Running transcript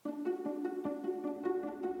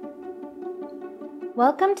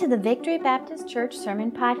Welcome to the Victory Baptist Church Sermon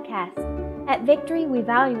Podcast. At Victory, we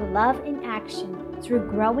value love in action through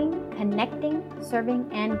growing, connecting, serving,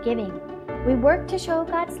 and giving. We work to show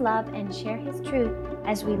God's love and share His truth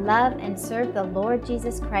as we love and serve the Lord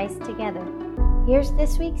Jesus Christ together. Here's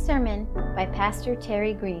this week's sermon by Pastor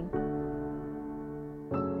Terry Green.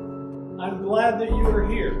 I'm glad that you are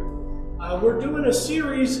here. We're doing a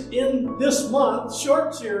series in this month,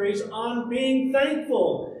 short series, on being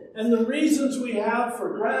thankful and the reasons we have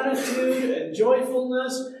for gratitude and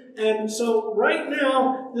joyfulness. And so right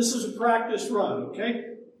now, this is a practice run,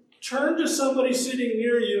 okay? Turn to somebody sitting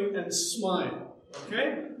near you and smile,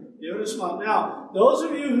 okay? Give it a smile. Now, those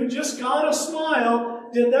of you who just got a smile,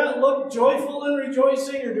 did that look joyful and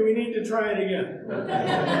rejoicing, or do we need to try it again?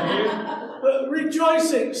 But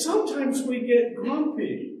rejoicing, sometimes we get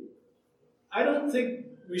grumpy. I don't think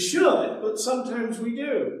we should, but sometimes we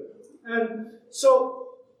do. And so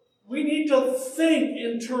we need to think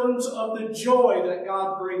in terms of the joy that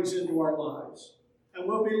God brings into our lives. And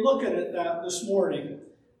we'll be looking at that this morning.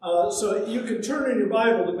 So you can turn in your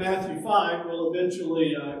Bible to Matthew 5. We'll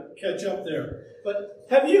eventually catch up there. But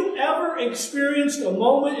have you ever experienced a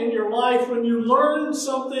moment in your life when you learned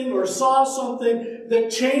something or saw something that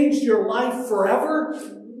changed your life forever?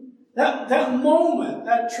 That moment,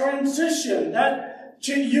 that transition, that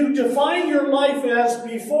you define your life as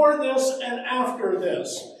before this and after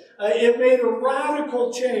this. It made a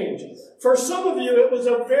radical change. For some of you, it was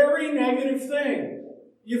a very negative thing.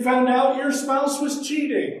 You found out your spouse was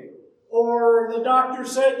cheating, or the doctor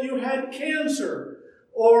said you had cancer,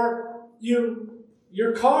 or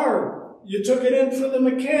your car, you took it in for the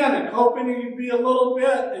mechanic, hoping it'd be a little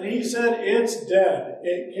bit, and he said it's dead.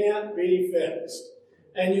 It can't be fixed.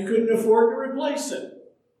 And you couldn't afford to replace it.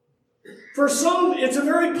 For some, it's a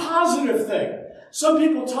very positive thing. Some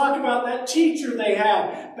people talk about that teacher they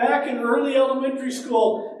had back in early elementary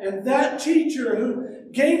school, and that teacher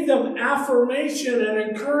who gave them affirmation and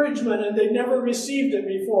encouragement, and they never received it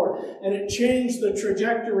before, and it changed the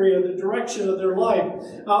trajectory and the direction of their life.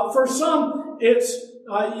 For some, it's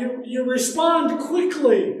you respond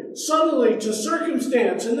quickly, suddenly to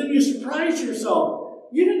circumstance, and then you surprise yourself.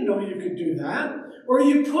 You didn't know you could do that. Or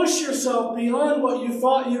you push yourself beyond what you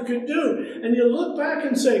thought you could do, and you look back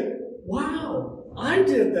and say, wow, I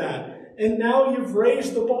did that. And now you've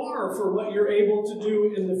raised the bar for what you're able to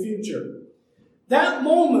do in the future. That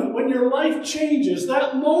moment when your life changes,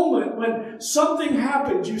 that moment when something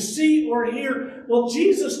happens, you see or hear. Well,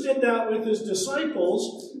 Jesus did that with His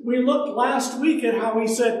disciples. We looked last week at how He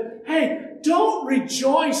said, hey, don't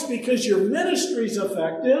rejoice because your ministry's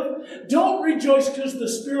effective. Don't rejoice because the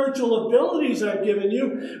spiritual abilities I've given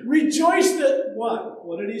you. Rejoice that, what?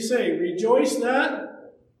 What did He say? Rejoice that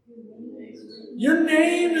your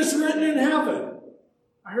name is written in heaven.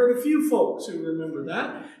 I heard a few folks who remember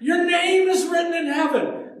that. Your name is written in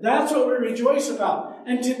heaven. That's what we rejoice about.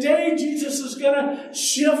 And today, Jesus is going to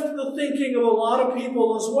shift the thinking of a lot of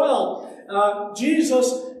people as well.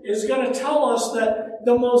 Jesus is going to tell us that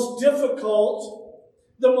the most difficult,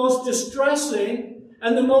 the most distressing,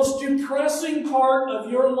 and the most depressing part of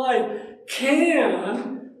your life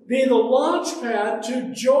can be the launch pad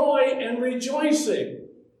to joy and rejoicing.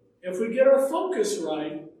 If we get our focus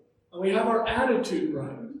right and we have our attitude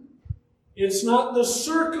right. It's not the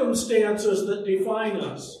circumstances that define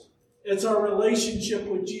us. It's our relationship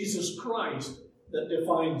with Jesus Christ that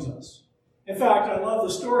defines us. In fact, I love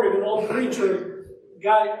the story of an old preacher.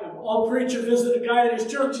 Visited a guy at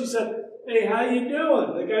his church. He said, hey, how you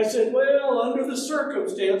doing? The guy said, well, under the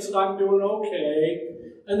circumstances, I'm doing okay.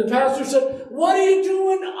 And the pastor said, what are you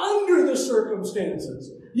doing under the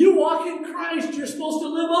circumstances? You walk in Christ. You're supposed to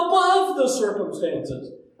live above the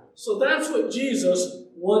circumstances. So that's what Jesus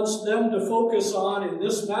wants them to focus on in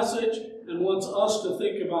this message and wants us to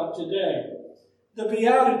think about today. The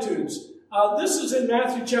Beatitudes. This is in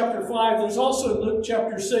Matthew chapter 5. There's also in Luke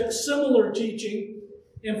chapter 6 similar teaching.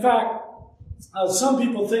 In fact, some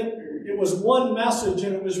people think it was one message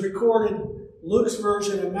and it was recorded, Luke's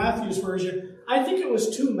version and Matthew's version. I think it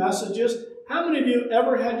was two messages. How many of you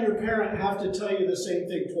ever had your parent have to tell you the same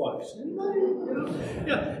thing twice? Anybody?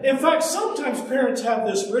 Yeah. In fact, sometimes parents have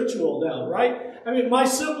this ritual now, right? I mean, my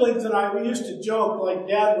siblings and I, we used to joke, like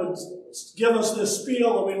Dad would give us this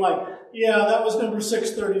spiel and we'd like, yeah, that was number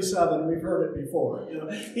 637. We've heard it before. You know,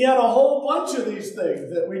 he had a whole bunch of these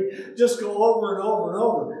things that we just go over and over and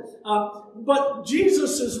over. But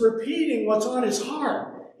Jesus is repeating what's on His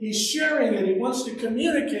heart. He's sharing it. He wants to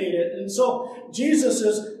communicate it. And so Jesus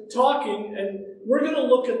is talking, and we're going to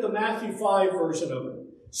look at the Matthew 5 version of it.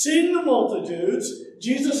 Seeing the multitudes,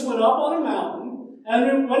 Jesus went up on a mountain,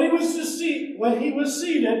 And when he was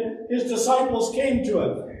seated, his disciples came to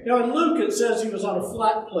him. Now in Luke it says he was on a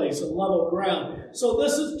flat place, on level ground. So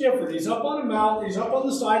this is different. He's up on a mountain, he's up on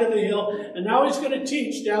the side of the hill, and now he's going to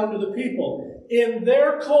teach down to the people. In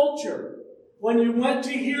their culture, when you went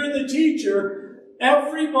to hear the teacher,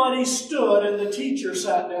 everybody stood and the teacher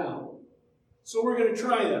sat down. So we're going to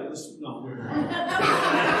try that. This is not weird.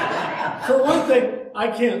 For one thing, I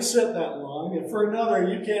can't sit that long, and for another,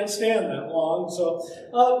 you can't stand that long. So,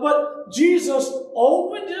 but Jesus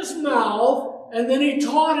opened his mouth, and then he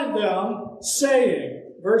taught them,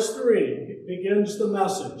 saying, verse 3 begins the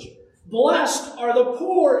message, "Blessed are the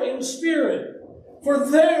poor in spirit, for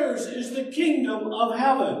theirs is the kingdom of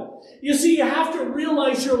heaven." You see, you have to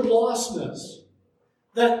realize your lostness.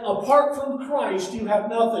 That apart from Christ, you have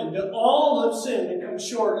nothing. That all have sinned and come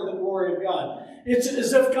short of the glory of God. It's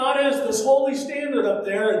as if God has this holy standard up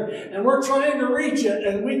there, and we're trying to reach it,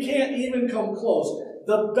 and we can't even come close.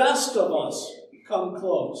 The best of us come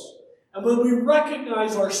close. And when we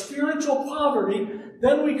recognize our spiritual poverty,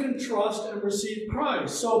 then we can trust and receive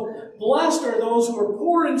Christ. So, blessed are those who are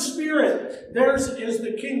poor in spirit. Theirs is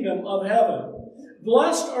the kingdom of heaven.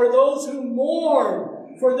 Blessed are those who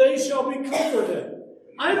mourn, for they shall be comforted.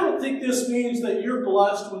 I don't think this means that you're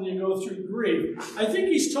blessed when you go through grief. I think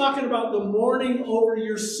he's talking about the mourning over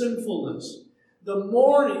your sinfulness. The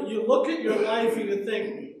mourning, you look at your life and you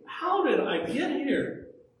think, how did I get here?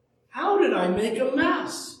 How did I make a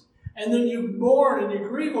mess? And then you mourn and you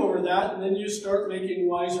grieve over that, and then you start making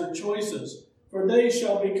wiser choices. For they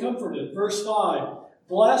shall be comforted. Verse 5,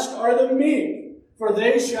 "Blessed are the meek, for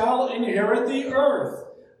they shall inherit the earth."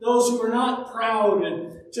 Those who are not proud.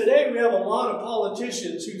 And today we have a lot of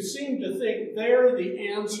politicians who seem to think they're the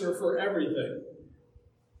answer for everything.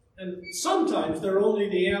 And sometimes they're only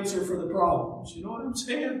the answer for the problems. You know what I'm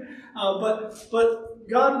saying? But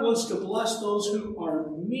God wants to bless those who are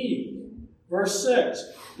meek. Verse 6,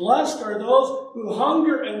 "Blessed are those who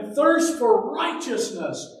hunger and thirst for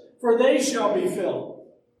righteousness, for they shall be filled."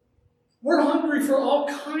 We're hungry for all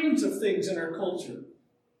kinds of things in our culture.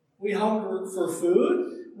 We hunger for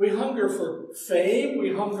food. We hunger for fame.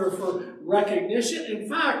 We hunger for recognition. In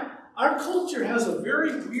fact, our culture has a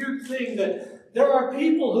very weird thing that there are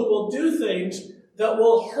people who will do things that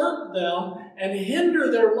will hurt them and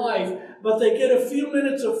hinder their life, but they get a few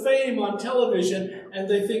minutes of fame on television and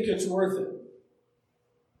they think it's worth it.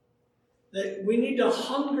 We need to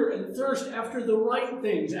hunger and thirst after the right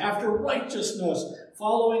things, after righteousness,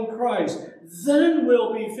 following Christ. Then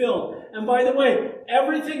we'll be filled. And by the way,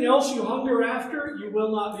 everything else you hunger after, you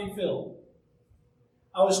will not be filled.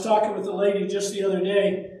 I was talking with a lady just the other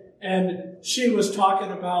day, and she was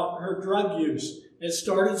talking about her drug use. It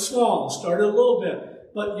started small, started a little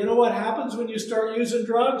bit. But you know what happens when you start using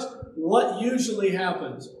drugs? What usually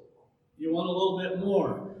happens? You want a little bit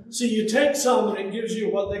more. So you take some and it gives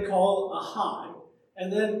you what they call a high.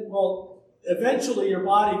 And then, well, eventually your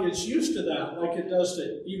body gets used to that, like it does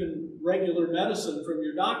to even regular medicine from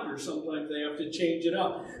your doctor. Sometimes they have to change it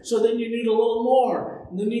up. So then you need a little more,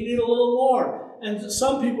 and then you need a little more. And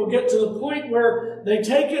some people get to the point where they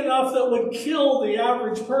take enough that would kill the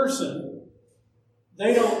average person.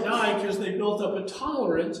 They don't die because they built up a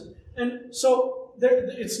tolerance. And so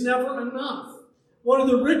it's never enough. One of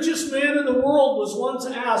the richest men in the world was once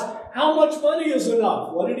asked, how much money is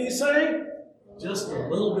enough? What did he say? Just a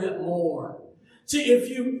little bit more. See, if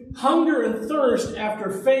you hunger and thirst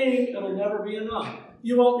after fame, it'll never be enough.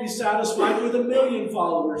 You won't be satisfied with 1 million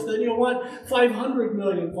followers. Then you'll want 500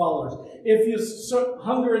 million followers. If you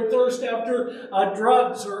hunger and thirst after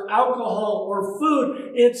drugs or alcohol or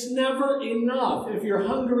food, it's never enough. If you're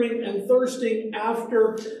hungering and thirsting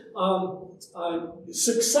after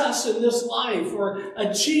success in this life or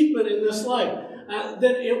achievement in this life,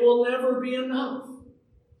 then it will never be enough.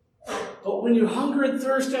 But when you hunger and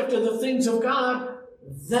thirst after the things of God,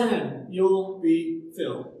 then you'll be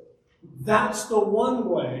filled. That's the one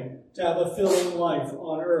way to have a filling life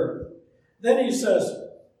on earth. Then he says,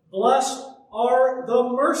 blessed are the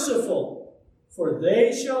merciful, for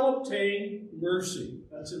they shall obtain mercy.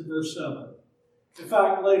 That's in verse 7. In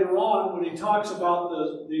fact, later on, when he talks about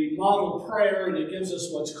the model prayer, and he gives us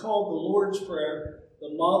what's called the Lord's Prayer, the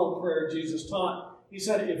model prayer Jesus taught, he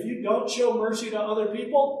said, if you don't show mercy to other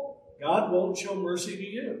people, God won't show mercy to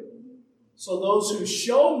you. So those who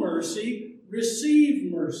show mercy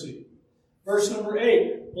receive mercy. Verse number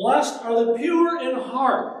 8, blessed are the pure in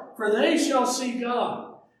heart, for they shall see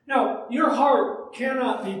God. Now, your heart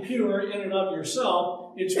cannot be pure in and of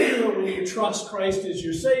yourself. It's pure when you trust Christ as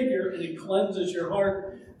your Savior and He cleanses your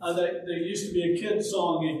heart. There used to be a kid's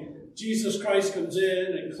song, Jesus Christ comes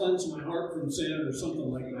in and cleanses my heart from sin or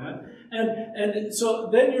something like that. And so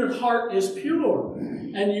then your heart is pure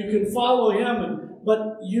and you can follow him.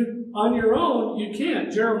 But you, on your own, you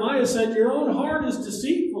can't. Jeremiah said, your own heart is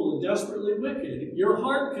deceitful and desperately wicked. Your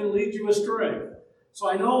heart can lead you astray. So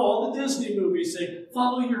I know all the Disney movies say,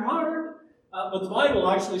 follow your heart. But the Bible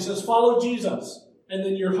actually says, follow Jesus. And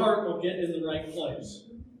then your heart will get in the right place.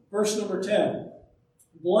 Verse number 10.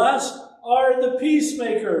 Blessed are the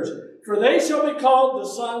peacemakers, for they shall be called the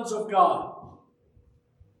sons of God.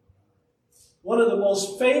 One of the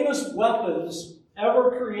most famous weapons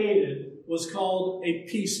ever created was called a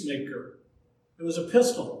peacemaker. It was a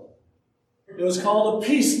pistol. It was called a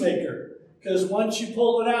peacemaker because once you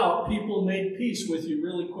pulled it out, people made peace with you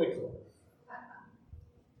really quickly.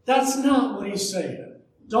 That's not what he's saying.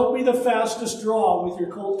 Don't be the fastest draw with your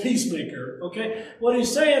cold peacemaker, okay? What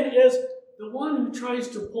he's saying is the one who tries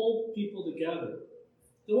to pull people together,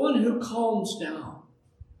 the one who calms down.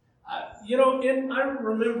 I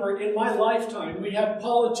remember in my lifetime, we had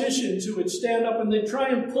politicians who would stand up and they'd try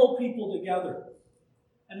and pull people together.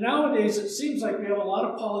 And nowadays, it seems like we have a lot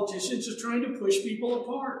of politicians just trying to push people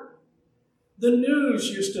apart. The news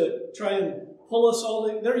used to try and pull us all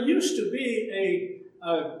together. There used to be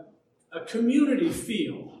a community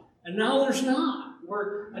feel, and now there's not.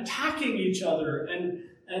 We're attacking each other, and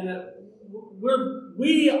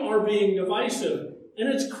we are being divisive. And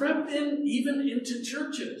it's crept in even into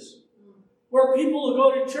churches, where people will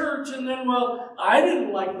go to church and then, well, I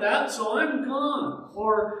didn't like that, so I'm gone.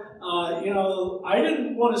 Or, I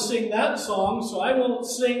didn't want to sing that song, so I won't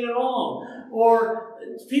sing at all. Or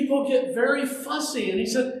people get very fussy. And he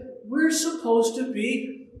said, we're supposed to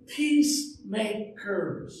be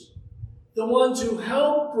peacemakers. The ones who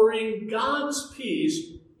help bring God's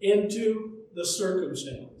peace into the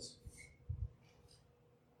circumstance.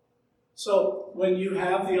 So when you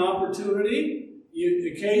have the opportunity,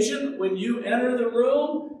 when you enter the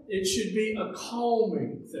room, it should be a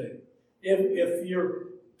calming thing. If your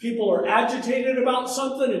people are agitated about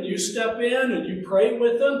something and you step in and you pray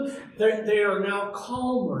with them, they are now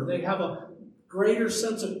calmer. They have a greater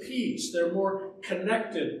sense of peace. They're more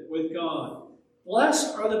connected with God.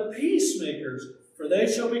 Blessed are the peacemakers, for they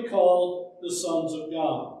shall be called the sons of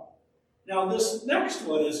God. Now this next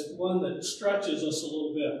one is one that stretches us a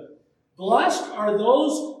little bit. Blessed are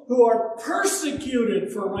those who are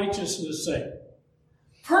persecuted for righteousness' sake.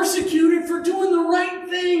 Persecuted for doing the right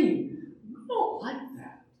thing. We don't like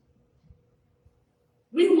that.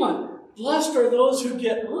 We want, blessed are those who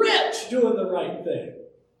get rich doing the right thing.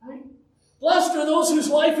 Right? Blessed are those whose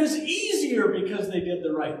life is easier because they did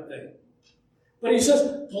the right thing. But he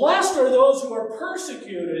says, blessed are those who are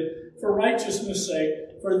persecuted for righteousness'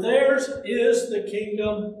 sake, for theirs is the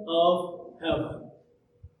kingdom of heaven.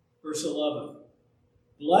 Verse 11,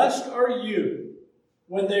 blessed are you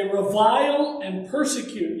when they revile and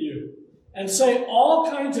persecute you and say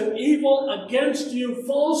all kinds of evil against you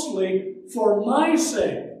falsely for my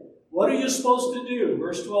sake. What are you supposed to do?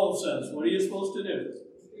 Verse 12 says, what are you supposed to do?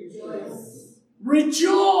 Rejoice.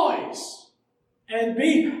 Rejoice and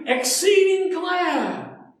be exceeding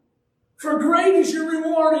glad, for great is your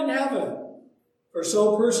reward in heaven. For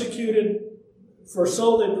so they persecuted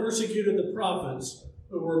the prophets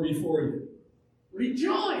who were before you.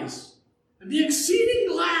 Rejoice and be exceeding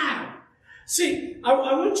glad. See, I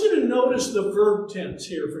want you to notice the verb tense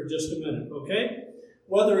here for just a minute, okay?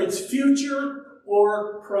 Whether it's future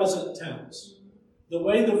or present tense. The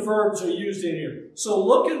way the verbs are used in here. So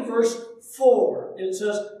look in verse 4. It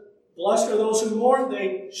says, blessed are those who mourn,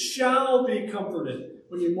 they shall be comforted.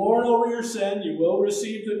 When you mourn over your sin, you will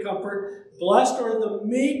receive the comfort. Blessed are the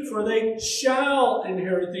meek, for they shall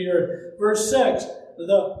inherit the earth. Verse 6.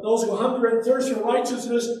 Those who hunger and thirst for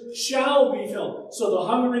righteousness shall be filled. So the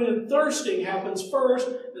hungering and thirsting happens first,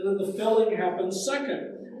 and then the filling happens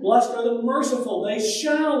second. Blessed are the merciful. They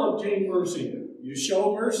shall obtain mercy. You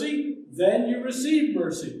show mercy, then you receive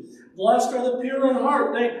mercy. Blessed are the pure in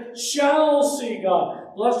heart. They shall see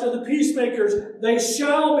God. Blessed are the peacemakers. They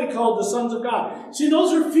shall be called the sons of God. See,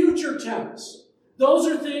 those are future tense. Those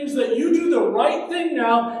are things that you do the right thing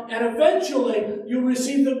now, and eventually you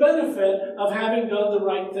receive the benefit of having done the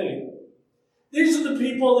right thing. These are the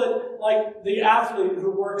people that, like the athlete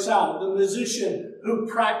who works out, the musician who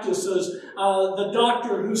practices, the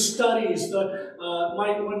doctor who studies.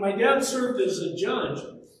 When my dad served as a judge,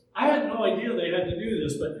 I had no idea they had to do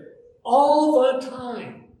this, but all the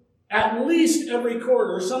time, at least every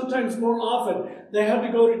quarter, sometimes more often, they had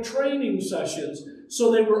to go to training sessions. So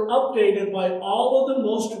they were updated by all of the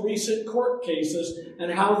most recent court cases and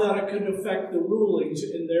how that could affect the rulings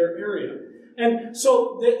in their area. And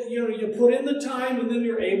so that, you put in the time and then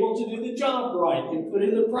you're able to do the job right. You put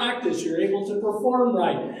in the practice, you're able to perform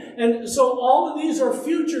right. And so all of these are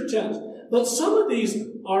future tense. But some of these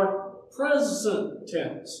are present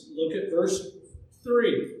tense. Look at verse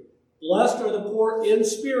 3. Blessed are the poor in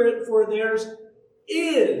spirit, for theirs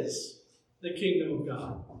is the kingdom of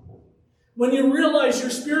God. When you realize your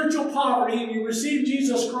spiritual poverty and you receive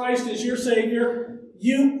Jesus Christ as your Savior,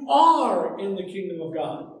 you are in the kingdom of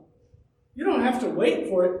God. You don't have to wait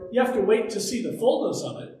for it. You have to wait to see the fullness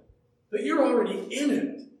of it. But you're already in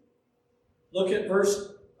it. Look at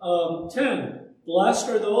verse 10. Blessed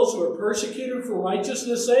are those who are persecuted for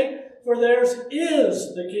righteousness' sake, for theirs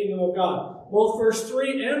is the kingdom of God. Both verse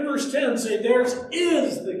 3 and verse 10 say theirs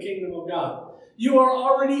is the kingdom of God. You are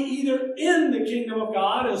already either in the kingdom of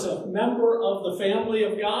God as a member of the family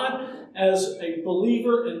of God, as a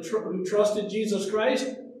believer who trusted Jesus Christ,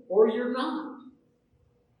 or you're not.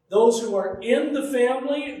 Those who are in the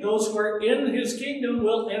family, those who are in his kingdom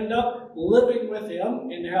will end up living with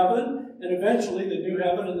him in heaven, and eventually the new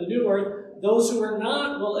heaven and the new earth. Those who are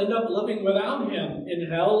not will end up living without him in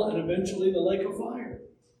hell and eventually the lake of fire.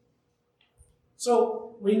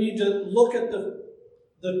 So we need to look at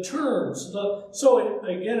the terms. So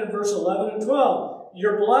again in verse 11 and 12,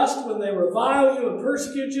 you're blessed when they revile you and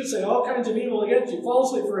persecute you, say all kinds of evil against you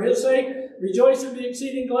falsely for his sake. Rejoice and be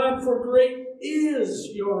exceeding glad, for great is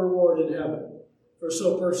your reward in heaven. For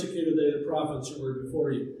so persecuted they the prophets who were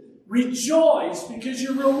before you. Rejoice, because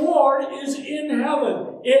your reward is in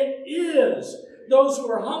heaven. It is. Those who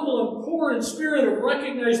are humble and poor in spirit have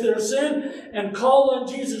recognized their sin and called on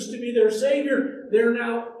Jesus to be their Savior. They're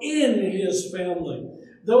now in his family.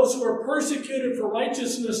 Those who are persecuted for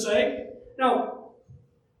righteousness' sake. Now,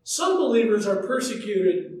 some believers are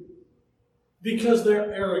persecuted because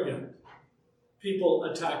they're arrogant. People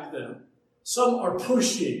attack them. Some are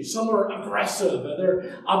pushy. Some are aggressive. And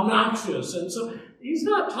they're obnoxious. And so he's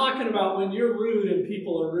not talking about when you're rude and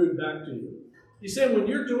people are rude back to you. He's saying when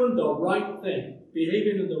you're doing the right thing,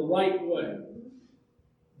 behaving in the right way,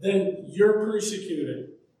 then you're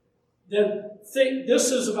persecuted. Then think this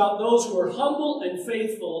is about those who are humble and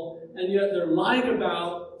faithful, and yet they're lied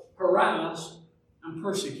about, harassed, and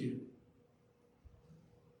persecuted.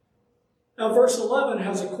 Now, verse 11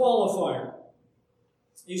 has a qualifier.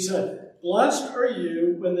 He said, blessed are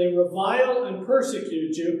you when they revile and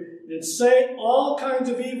persecute you and say all kinds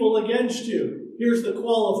of evil against you. Here's the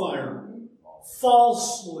qualifier.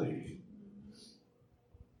 Falsely.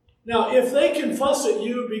 Now, if they can fuss at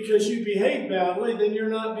you because you behave badly, then you're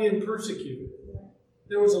not being persecuted.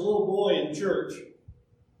 There was a little boy in church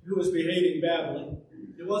who was behaving badly.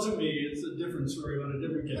 It wasn't me. It's a different story about a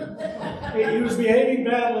different kid. He was behaving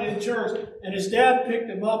badly in church, and his dad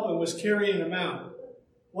picked him up and was carrying him out.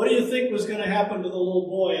 What do you think was going to happen to the little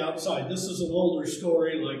boy outside? This is an older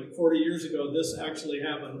story, like 40 years ago this actually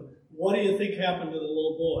happened. What do you think happened to the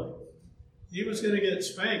little boy? He was going to get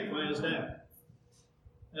spanked by his dad.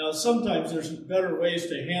 Now, sometimes there's better ways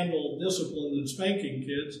to handle discipline than spanking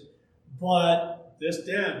kids, but this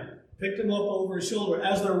dad picked him up over his shoulder.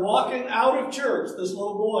 As they're walking out of church, this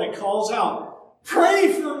little boy calls out,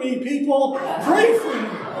 "Pray for me, people! Pray for me!"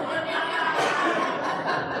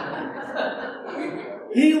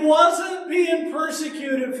 He wasn't being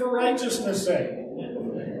persecuted for righteousness' sake.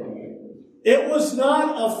 It was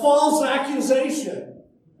not a false accusation.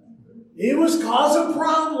 He was causing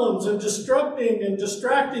problems and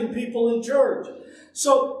distracting people in church.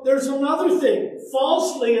 So there's another thing,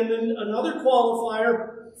 falsely, and then another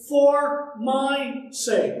qualifier, for my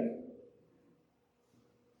sake.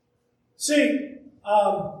 See,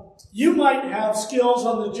 you might have skills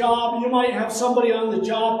on the job. You might have somebody on the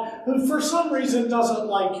job who for some reason doesn't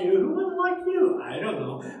like you. Who wouldn't like you? I don't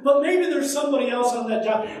know. But maybe there's somebody else on that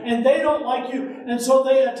job and they don't like you, and so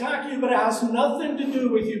they attack you, but it has nothing to do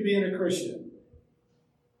with you being a Christian.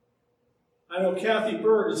 I know Kathy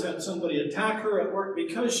Bird has had somebody attack her at work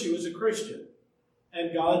because she was a Christian.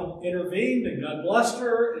 And God intervened, and God blessed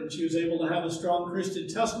her, and she was able to have a strong Christian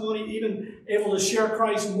testimony, even able to share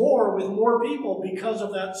Christ more with more people because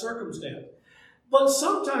of that circumstance. But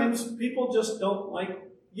sometimes people just don't like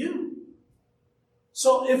you.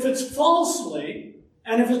 So if it's falsely,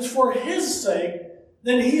 and if it's for His sake,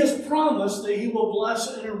 then He has promised that He will bless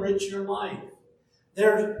and enrich your life.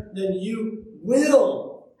 Then you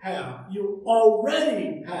will have, you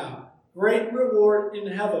already have, great reward in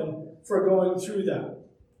heaven for going through that.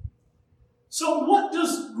 So what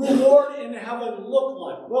does reward in heaven look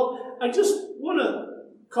like? Well, I just want to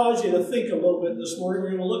cause you to think a little bit this morning.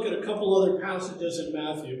 We're going to look at a couple other passages in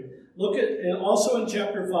Matthew. Look at, and also in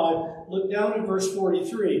chapter 5, look down in verse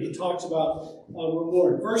 43. He talks about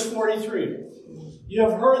reward. Verse 43. You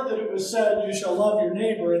have heard that it was said, you shall love your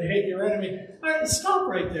neighbor and hate your enemy. All right, stop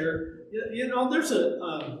right there. You know, there's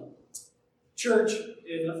a church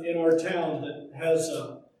in our town that has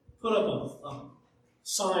put up a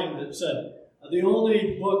sign that said, the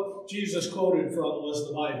only book Jesus quoted from was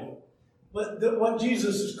the Bible. But what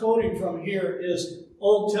Jesus is quoting from here is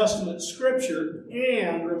Old Testament scripture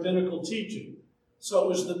and rabbinical teaching. So it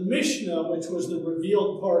was the Mishnah, which was the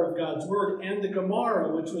revealed part of God's word, and the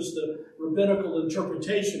Gemara, which was the rabbinical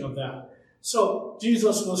interpretation of that. So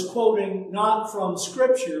Jesus was quoting not from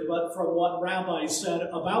scripture, but from what rabbis said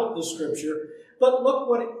about the scripture. But look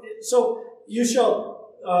so you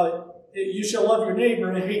shall love your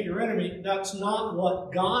neighbor and hate your enemy. That's not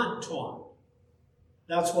what God taught.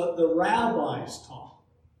 That's what the rabbis taught.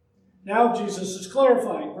 Now Jesus is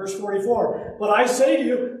clarifying, verse 44. But I say to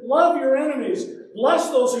you, love your enemies. Bless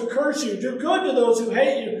those who curse you. Do good to those who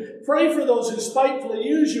hate you. Pray for those who spitefully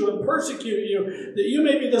use you and persecute you, that you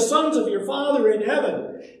may be the sons of your Father in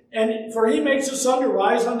heaven. And for he makes the sun to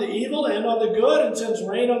rise on the evil and on the good, and sends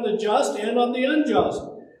rain on the just and on the unjust.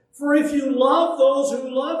 For if you love those who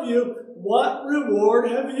love you, what reward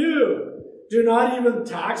have you? Do not even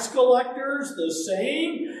tax collectors the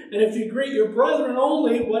same? And if you greet your brethren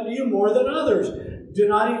only, what do you more than others? Do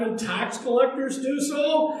not even tax collectors do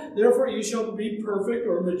so? Therefore you shall be perfect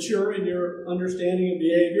or mature in your understanding and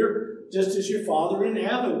behavior, just as your Father in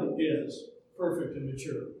heaven is perfect and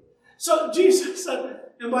mature. So Jesus said,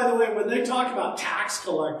 and by the way, when they talk about tax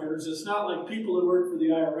collectors, it's not like people who work for the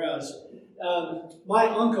IRS. My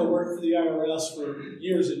uncle worked for the IRS for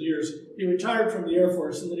years and years. He retired from the Air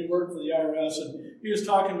Force, and then he worked for the IRS, and he was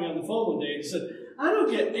talking to me on the phone one day, and he said, I don't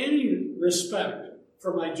get any respect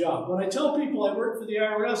for my job. When I tell people I work for the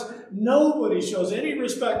IRS, nobody shows any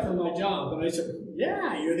respect for my job. And I said,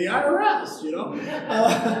 yeah, you're the IRS, you know.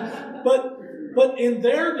 But in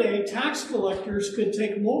their day, tax collectors could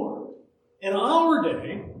take more. In our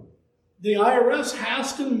day, the IRS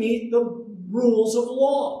has to meet the rules of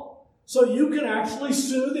law. So you can actually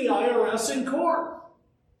sue the IRS in court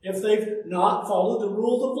if they've not followed the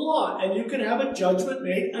rules of law, and you can have a judgment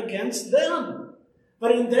made against them.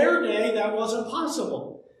 But in their day, that wasn't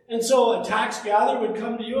possible. And so a tax gatherer would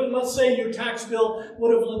come to you, and let's say your tax bill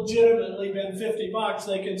would have legitimately been $50.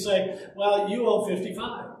 They can say, well, you owe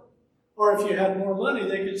 $55. Or if you had more money,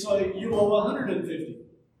 they could say, you owe $150.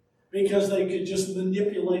 Because they could just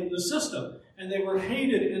manipulate the system. And they were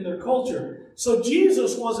hated in their culture. So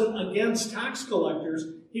Jesus wasn't against tax collectors.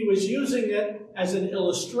 He was using it as an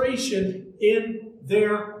illustration in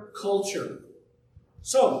their culture.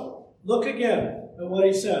 So, look again at what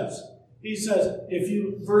he says. He says,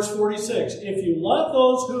 verse 46, if you love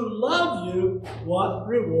those who love you, what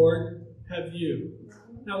reward have you?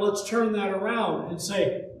 Now let's turn that around and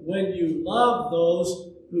say, when you love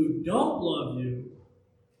those who don't love you,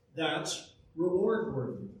 that's reward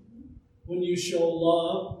worthy. When you show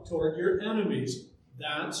love toward your enemies,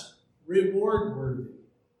 that's reward worthy.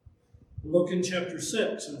 Look in chapter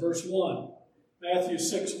 6 and verse 1. Matthew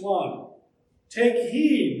 6:1. Take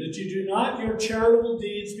heed that you do not your charitable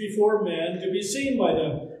deeds before men to be seen by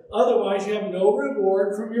them. Otherwise you have no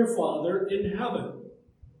reward from your Father in heaven.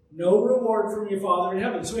 No reward from your Father in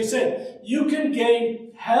heaven. So he said, you can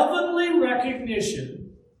gain heavenly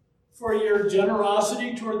recognition for your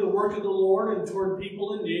generosity toward the work of the Lord and toward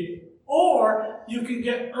people in need, or you can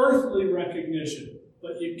get earthly recognition,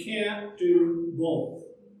 but you can't do both.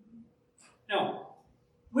 Now,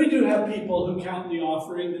 we do have people who count the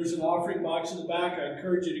offering. There's an offering box in the back. I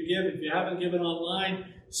encourage you to give. If you haven't given online,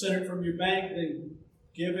 send it from your bank, then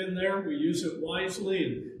give in there. We use it wisely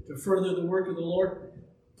and to further the work of the Lord.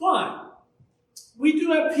 But we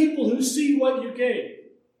do have people who see what you gave.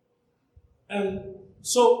 And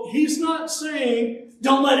so he's not saying,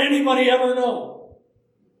 don't let anybody ever know.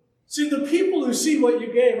 See, the people who see what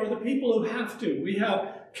you gave are the people who have to. We have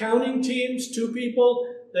counting teams, 2 people.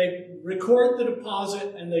 They record the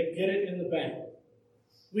deposit and they get it in the bank.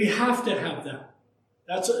 We have to have that.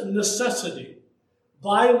 That's a necessity.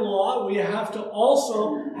 By law, we have to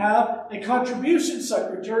also have a contribution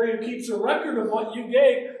secretary who keeps a record of what you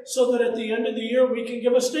gave so that at the end of the year we can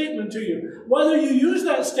give a statement to you. Whether you use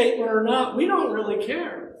that statement or not, we don't really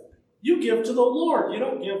care. You give to the Lord. You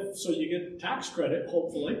don't give so you get tax credit,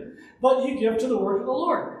 hopefully, but you give to the work of the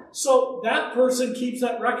Lord. So that person keeps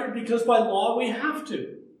that record because by law we have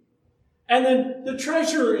to. And then the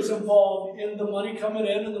treasurer is involved in the money coming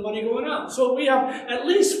in and the money going out. So we have at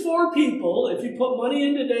least 4 people. If you put money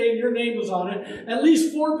in today and your name is on it, at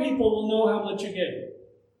least 4 people will know how much you gave.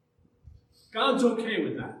 God's okay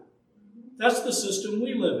with that. That's the system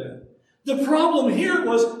we live in. The problem here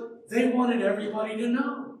was they wanted everybody to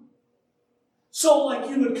know. So like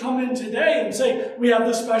you would come in today and say, we have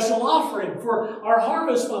this special offering for our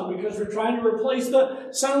harvest fund because we're trying to replace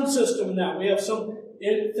the sound system now. We have some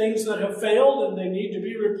things that have failed and they need to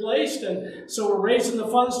be replaced. And so we're raising the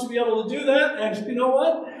funds to be able to do that. And you know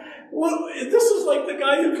what? Well, this is like the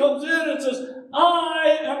guy who comes in and says,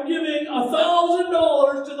 I am giving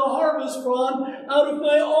 $1,000 to the harvest fund out of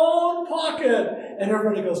my own pocket. And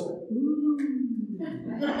everybody goes, ooh.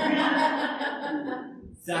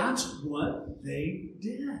 That's what they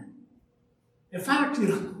did. In fact,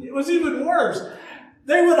 it was even worse.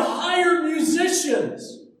 They would hire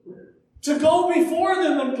musicians to go before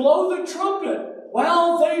them and blow the trumpet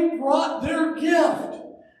while they brought their gift.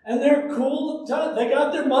 And they're cool. They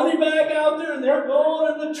got their money bag out there and they're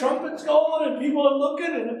going and the trumpet's going and people are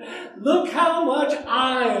looking and look how much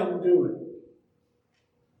I am doing.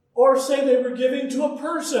 Or say they were giving to a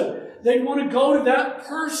person. They'd want to go to that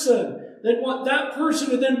person. They'd want that person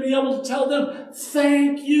to then be able to tell them,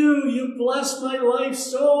 thank you, you blessed my life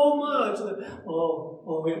so much.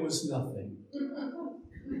 Oh, it was nothing.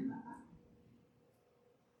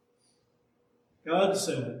 God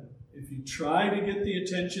said, if you try to get the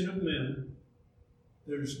attention of men,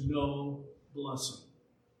 there's no blessing.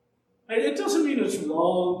 And it doesn't mean it's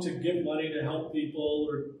wrong to give money to help people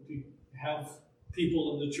or to have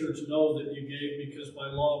people in the church know that you gave, because by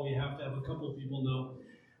law we have to have a couple of people know.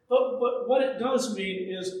 But what it does mean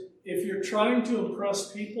is if you're trying to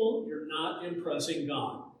impress people, you're not impressing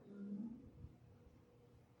God.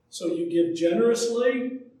 So you give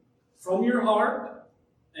generously from your heart,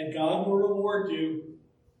 and God will reward you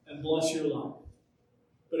and bless your life.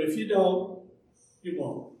 But if you don't, you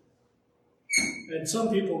won't. And some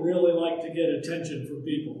people really like to get attention from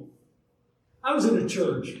people. I was in a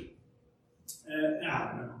church.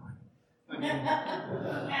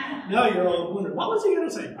 Now you're all wondering, what was he going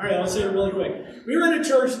to say? All right, I'll say it really quick. We were in a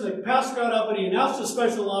church, and the pastor got up and he announced a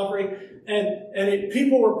special offering, and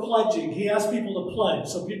people were pledging. He asked people to pledge,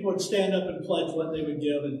 so people would stand up and pledge what they would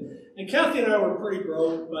give. And Kathy and I were pretty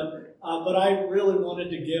broke, but I really wanted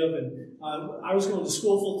to give, and I was going to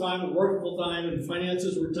school full time and working full time, and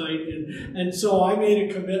finances were tight, and so I made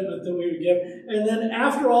a commitment that we would give. And then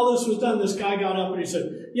after all this was done, this guy got up and he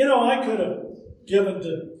said, I could have given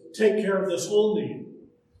to take care of this whole need,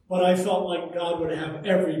 but I felt like God would have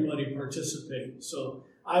everybody participate. So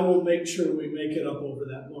I will make sure we make it up over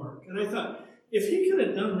that mark. And I thought, if he could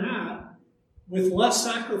have done that with less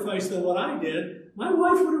sacrifice than what I did, my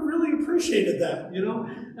wife would have really appreciated that, And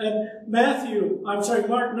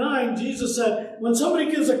Mark 9, Jesus said, when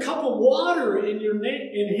somebody gives a cup of water in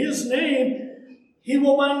his name, he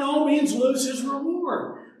will by no means lose his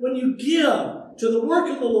reward. When you give to the work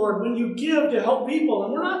of the Lord, when you give to help people,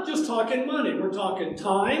 and we're not just talking money, we're talking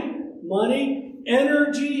time, money,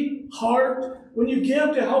 energy, heart. When you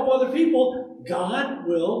give to help other people, God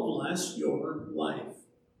will bless your life.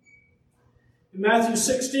 In Matthew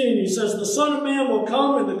 16, he says, the Son of Man will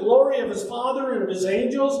come in the glory of his Father and of his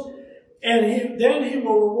angels, and then he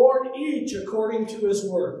will reward each according to his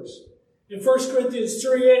works. In 1 Corinthians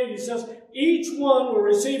 3:8, he says, each one will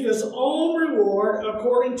receive his own reward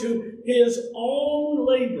according to his own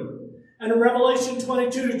labor. And in Revelation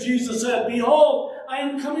 22, Jesus said, behold, I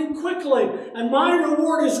am coming quickly, and my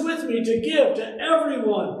reward is with me to give to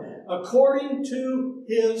everyone according to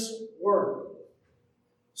his work.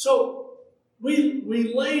 So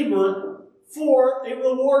we labor for a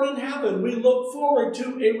reward in heaven. We look forward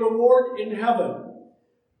to a reward in heaven.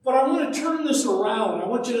 But I want to turn this around. I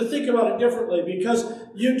want you to think about it differently, because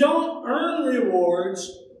you don't earn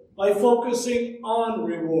rewards by focusing on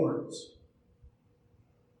rewards.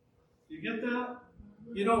 You get that?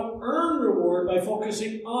 You don't earn reward by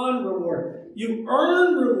focusing on reward. You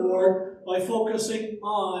earn reward by focusing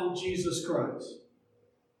on Jesus Christ.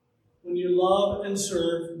 When you love and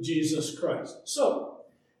serve Jesus Christ. So,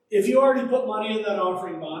 if you already put money in that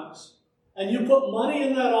offering box, and you put money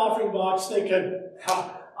in that offering box thinking,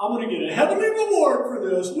 I'm going to get a heavenly reward for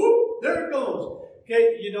this. Whoop, there it goes.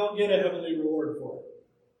 Okay, you don't get a heavenly reward for it.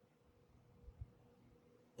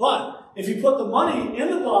 But if you put the money in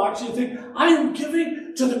the box, you think, I am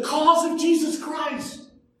giving to the cause of Jesus Christ,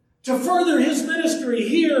 to further his ministry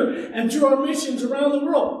here and through our missions around the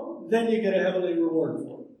world, then you get a heavenly reward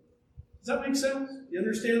for it. Does that make sense? You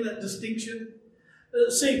understand that distinction?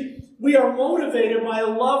 See, we are motivated by a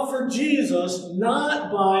love for Jesus,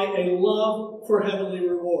 not by a love for heavenly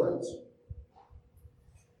rewards.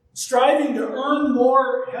 Striving to earn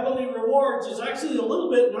more heavenly rewards is actually a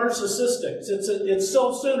little bit narcissistic. It's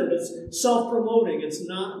self-centered. It's self-promoting. It's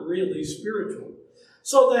not really spiritual.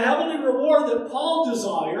 So the heavenly reward that Paul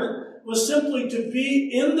desired was simply to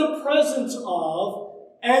be in the presence of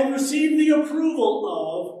and receive the approval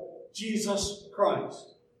of Jesus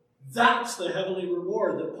Christ. That's the heavenly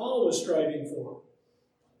reward that Paul was striving for.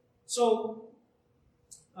 So,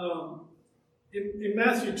 in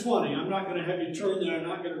Matthew 20, I'm not going to have you turn there, I'm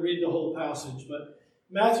not going to read the whole passage, but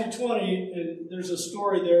Matthew 20, and there's a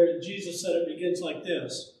story there, and Jesus said it begins like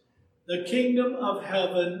this: the kingdom of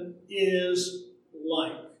heaven is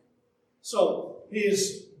like. So,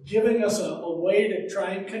 he's giving us a way to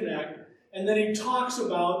try and connect, and then he talks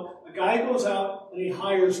about a guy goes out and he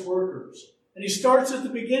hires workers. And he starts at the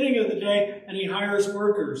beginning of the day and he hires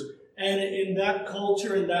workers. And in that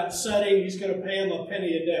culture, in that setting, he's going to pay them a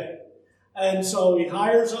penny a day. And so he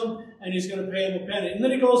hires them and he's going to pay them a penny. And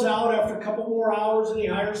then he goes out after a couple more hours and he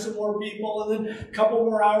hires some more people. And then a couple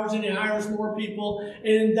more hours and he hires more people.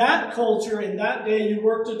 And in that culture, in that day, you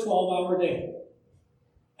worked a 12-hour day.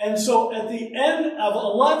 And so at the end of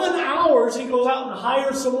 11 hours, he goes out and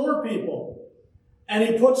hires some more people. And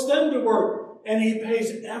he puts them to work. And he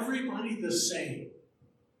pays everybody the same.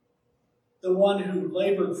 The one who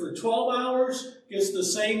labored for 12 hours gets the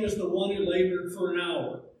same as the one who labored for an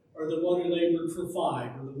hour, or the one who labored for 5,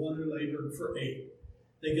 or the one who labored for 8.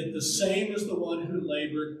 They get the same as the one who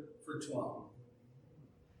labored for 12.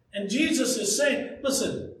 And Jesus is saying,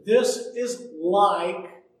 listen, this is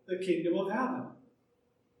like the kingdom of heaven.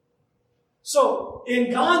 So,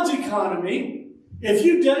 in God's economy, if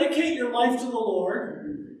you dedicate your life to the Lord,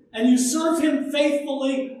 and you serve Him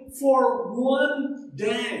faithfully for one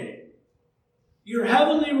day, your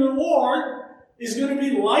heavenly reward is going to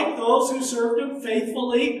be like those who served Him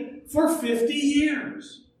faithfully for 50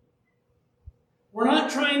 years. We're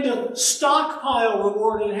not trying to stockpile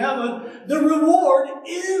reward in heaven. The reward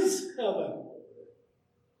is heaven.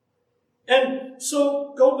 And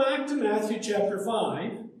so go back to Matthew chapter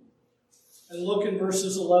 5 and look in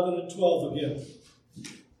verses 11 and 12 again.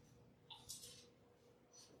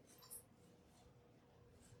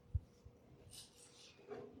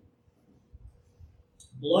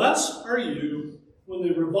 Blessed are you when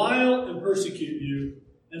they revile and persecute you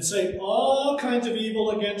and say all kinds of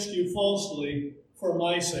evil against you falsely for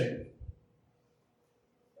my sake.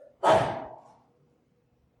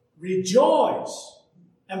 Rejoice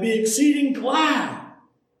and be exceeding glad,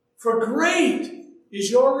 for great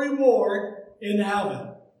is your reward in heaven.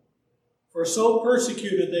 For so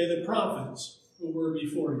persecuted they the prophets who were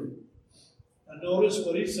before you. Now notice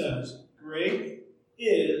what he says. Great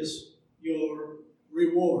is your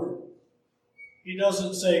reward. He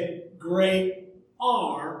doesn't say, great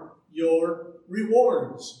are your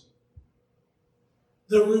rewards.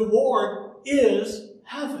 The reward is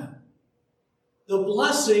heaven. The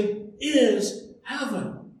blessing is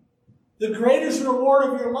heaven. The greatest reward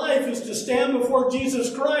of your life is to stand before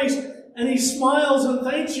Jesus Christ and He smiles and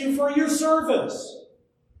thanks you for your service.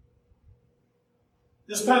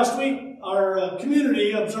 This past week, our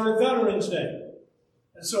community observed Veterans Day.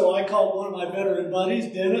 And so I called one of my veteran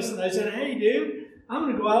buddies, Dennis, and I said, hey, dude, I'm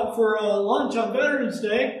going to go out for lunch on Veterans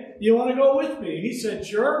Day. You want to go with me? He said,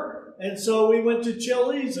 sure. And so we went to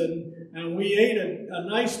Chili's and we ate a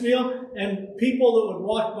nice meal. And people that would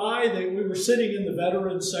walk by, we were sitting in the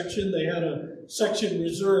veterans section. They had a section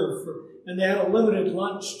reserved and they had a limited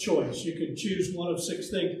lunch choice. You could choose one of 6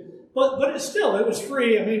 things. But it was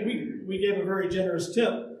free. I mean, we gave a very generous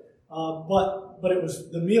tip. But it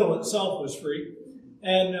was, the meal itself was free.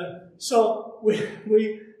 And so we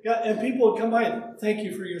got, and people would come by and thank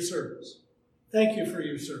you for your service. Thank you for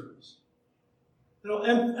your service. You know,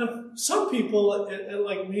 and some people, it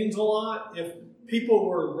like means a lot. If people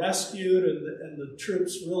were rescued and the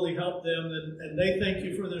troops really helped them and they thank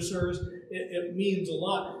you for their service, it means a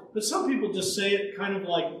lot. But some people just say it kind of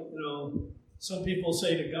like, some people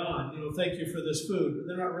say to God, thank you for this food. But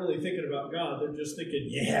they're not really thinking about God. They're just thinking,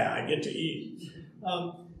 yeah, I get to eat.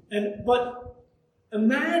 But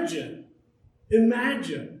imagine if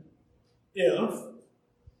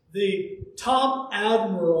the top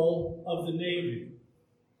admiral of the Navy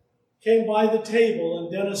came by the table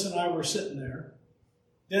and Dennis and I were sitting there.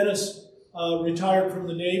 Dennis retired from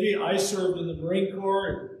the Navy. I served in the Marine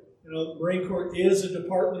Corps. The Marine Corps is a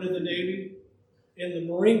department of the Navy. In the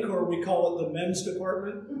Marine Corps, we call it the men's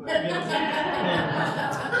department.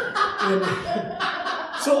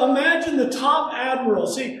 So imagine the top admiral.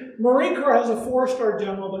 See, Marine Corps has a 4-star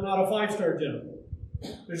general, but not a 5-star general.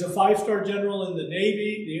 There's a 5-star general in the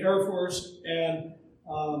Navy, the Air Force, and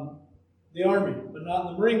the Army, but not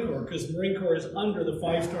in the Marine Corps, because the Marine Corps is under the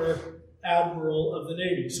 5-star admiral of the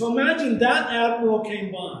Navy. So imagine that admiral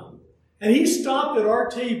came by, and he stopped at our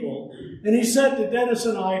table, and he said to Dennis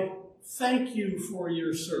and I, thank you for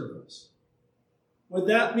your service. Would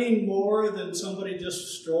that mean more than somebody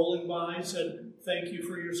just strolling by said, thank you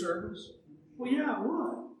for your service? Well, yeah, it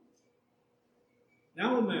would.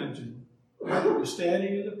 Now imagine you're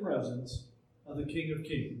standing in the presence of the King of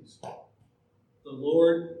Kings, the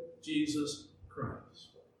Lord Jesus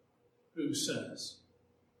Christ, who says,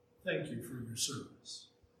 thank you for your service.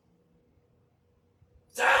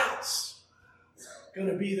 That's going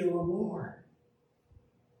to be the reward.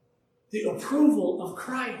 The approval of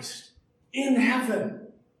Christ in heaven.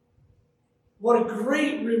 What a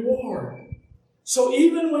great reward. So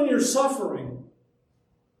even when you're suffering,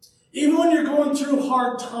 even when you're going through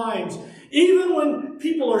hard times, even when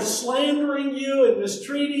people are slandering you and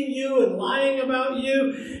mistreating you and lying about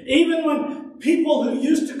you, even when people who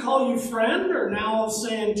used to call you friend are now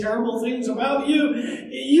saying terrible things about you,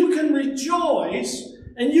 you can rejoice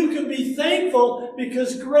and you can be thankful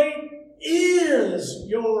because great is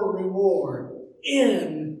your reward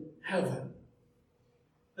in heaven.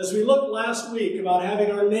 As we looked last week about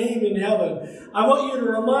having our name in heaven, I want you to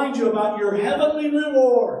remind you about your heavenly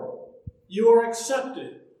reward. You are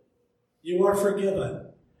accepted. You are forgiven.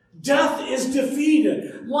 Death is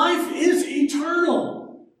defeated. Life is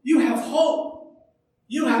eternal. You have hope.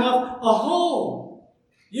 You have a home.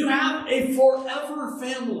 You have a forever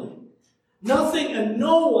family. Nothing and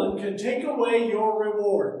no one can take away your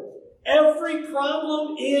reward. Every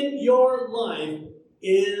problem in your life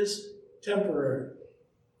is temporary.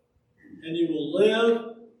 And you will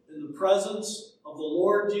live in the presence of the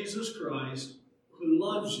Lord Jesus Christ, who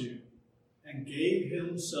loves you and gave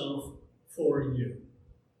himself for you.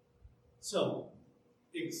 So,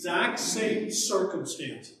 exact same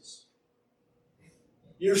circumstances.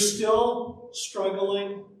 You're still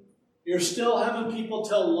struggling. You're still having people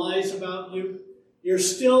tell lies about you. You're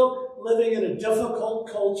still living in a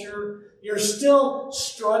difficult culture. You're still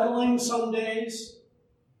struggling some days.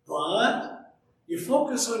 But you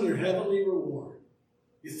focus on your heavenly reward.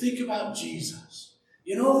 You think about Jesus.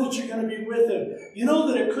 You know that you're going to be with him. You know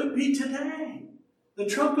that it could be today. The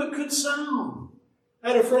trumpet could sound. I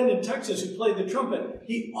had a friend in Texas who played the trumpet.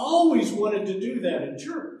 He always wanted to do that in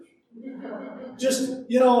church. Just,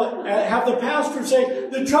 have the pastor say,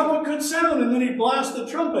 the trumpet could sound, and then he'd blast the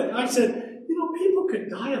trumpet. And I said, people could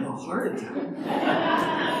die of a heart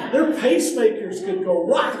attack. Their pacemakers could go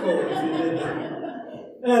wacko if you did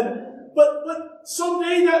that. But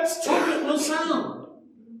someday that trumpet will sound.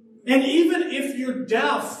 And even if you're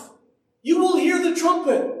deaf, you will hear the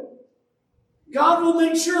trumpet. God will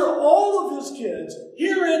make sure all of his kids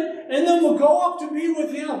hear it, and then will go up to be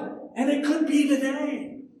with him. And it could be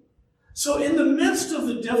today. So in the midst of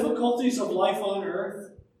the difficulties of life on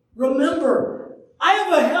earth, remember, I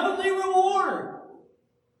have a heavenly reward.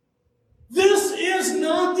 This is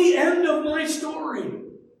not the end of my story.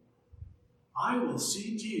 I will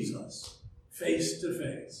see Jesus face to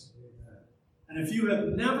face. And if you have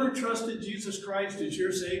never trusted Jesus Christ as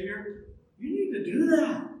your Savior, you need to do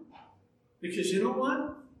that. Because you know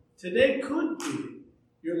what? Today could be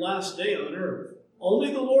your last day on earth.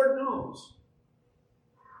 Only the Lord knows.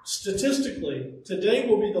 Statistically, today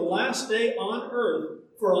will be the last day on earth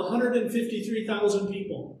for 153,000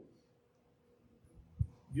 people.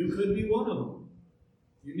 You could be one of them.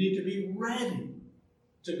 You need to be ready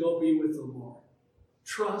to go be with the Lord.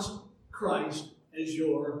 Trust Christ as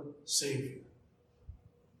your Savior.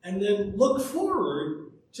 And then look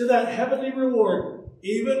forward to that heavenly reward.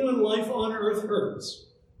 Even when life on earth hurts,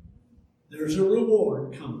 there's a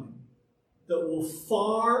reward coming that will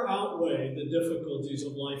far outweigh the difficulties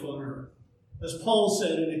of life on earth. As Paul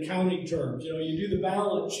said in accounting terms, you do the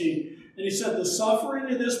balance sheet, and he said the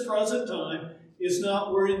suffering of this present time is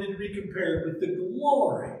not worthy to be compared with the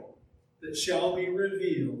glory that shall be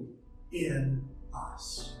revealed in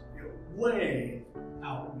us. It way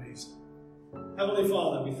outweighs it. Heavenly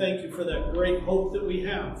Father, we thank you for that great hope that we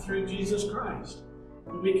have through Jesus Christ.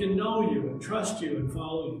 That we can know you and trust you and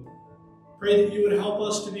follow you. Pray that you would help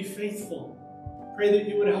us to be faithful. Pray that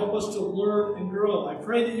you would help us to learn and grow. I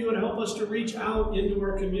pray that you would help us to reach out into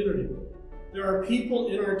our community. There are people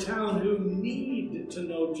in our town who need to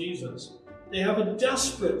know Jesus. They have a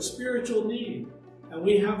desperate spiritual need, and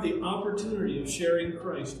we have the opportunity of sharing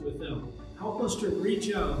Christ with them. Help us to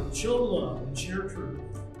reach out and show love and share truth.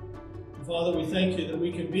 And Father, we thank you that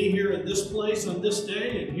we can be here in this place on this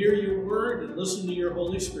day and hear your word and listen to your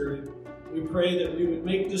Holy Spirit. We pray that we would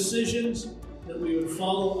make decisions, that we would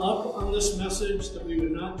follow up on this message, that we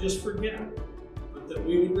would not just forget, but that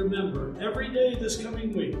we would remember every day this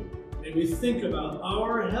coming week. May we think about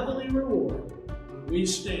our heavenly reward when we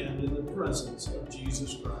stand in the presence of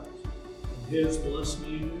Jesus Christ. In his blessed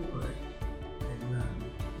name we pray. Amen.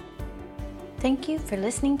 Thank you for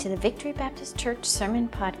listening to the Victory Baptist Church Sermon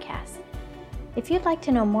Podcast. If you'd like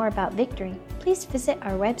to know more about Victory, please visit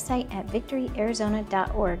our website at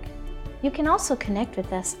victoryarizona.org. You can also connect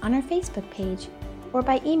with us on our Facebook page or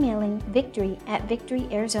by emailing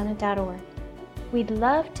victory@victoryarizona.org. We'd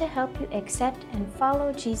love to help you accept and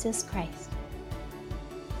follow Jesus Christ.